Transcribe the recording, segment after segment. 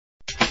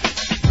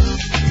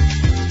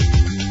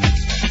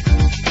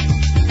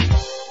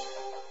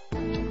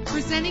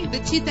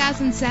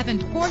2007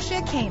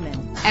 Porsche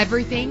Cayman.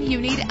 Everything you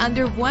need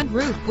under one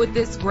roof with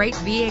this great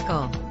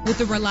vehicle.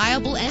 With a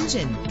reliable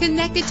engine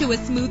connected to a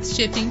smooth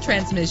shifting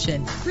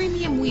transmission,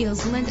 premium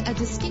wheels lend a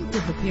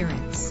distinctive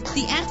appearance.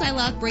 The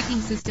anti-lock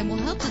braking system will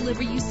help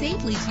deliver you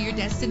safely to your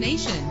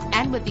destination.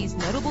 And with these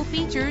notable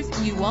features,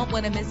 you won't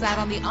want to miss out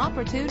on the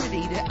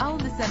opportunity to own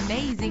this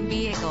amazing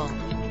vehicle.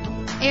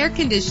 Air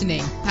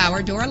conditioning,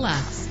 power door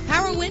locks,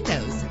 power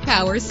windows,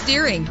 power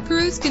steering,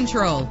 cruise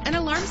control, an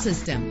alarm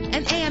system,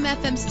 an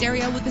AM/FM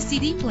stereo with a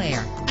CD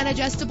player, an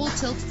adjustable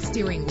tilt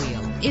steering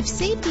wheel. If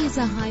safety is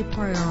a high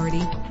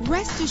priority,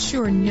 rest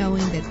assured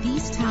knowing that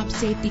these top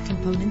safety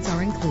components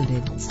are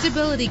included.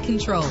 Stability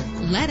control.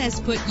 Let us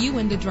put you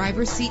in the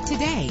driver's seat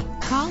today.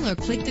 Call or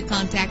click to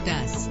contact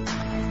us.